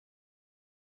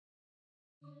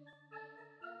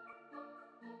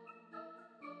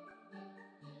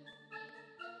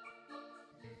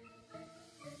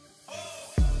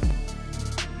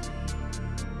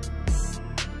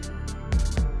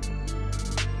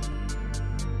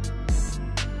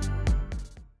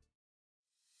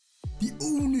The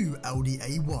all-new Audi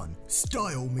A1,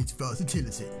 style meets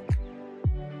versatility.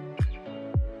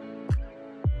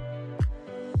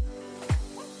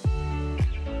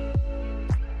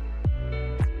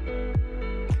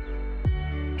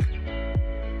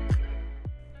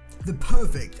 The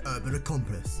perfect urban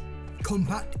accomplice,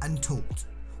 compact and taut,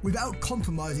 without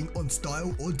compromising on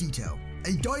style or detail.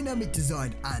 A dynamic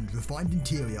design and refined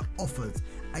interior offers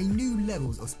a new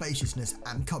levels of spaciousness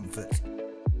and comfort.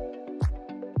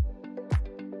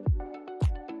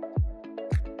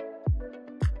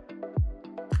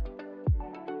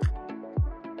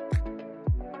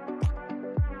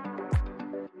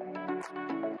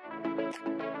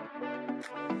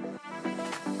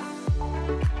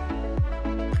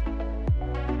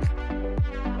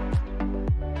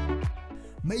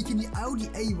 Making the Audi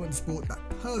A1 Sportback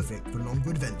perfect for longer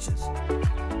adventures.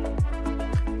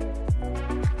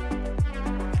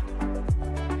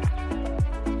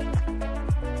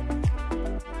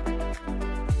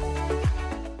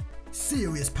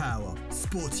 Serious power,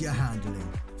 sportier handling.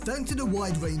 Thanks to the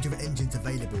wide range of engines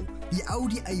available, the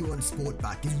Audi A1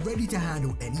 Sportback is ready to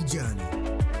handle any journey.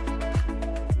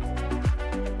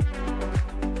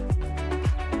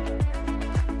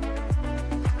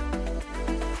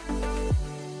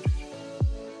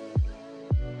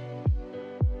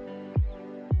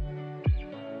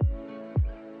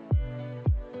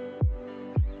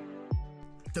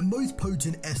 The most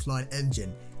potent S-Line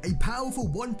engine, a powerful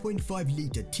 1.5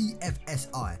 litre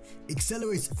TFSI,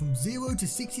 accelerates from 0 to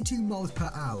 62 miles per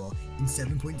hour in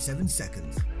 7.7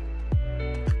 seconds.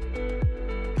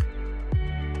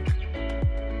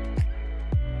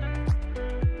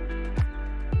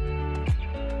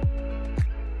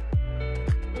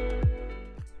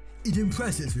 It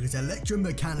impresses with its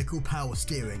electromechanical power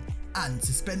steering and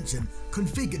suspension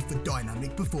configured for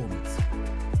dynamic performance.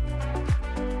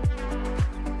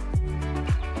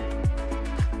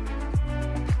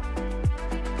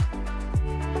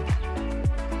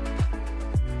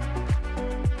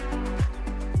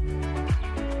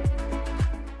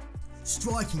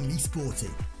 Strikingly sporty.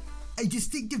 A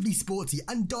distinctively sporty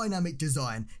and dynamic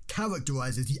design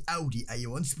characterises the Audi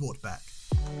A1 Sportback.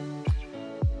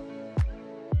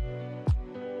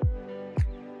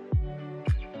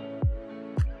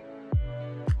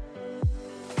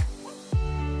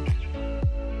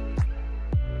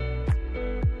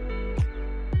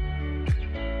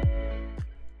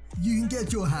 You can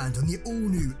get your hands on the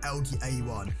all-new Audi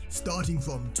A1 starting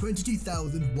from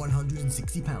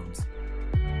 £22,160.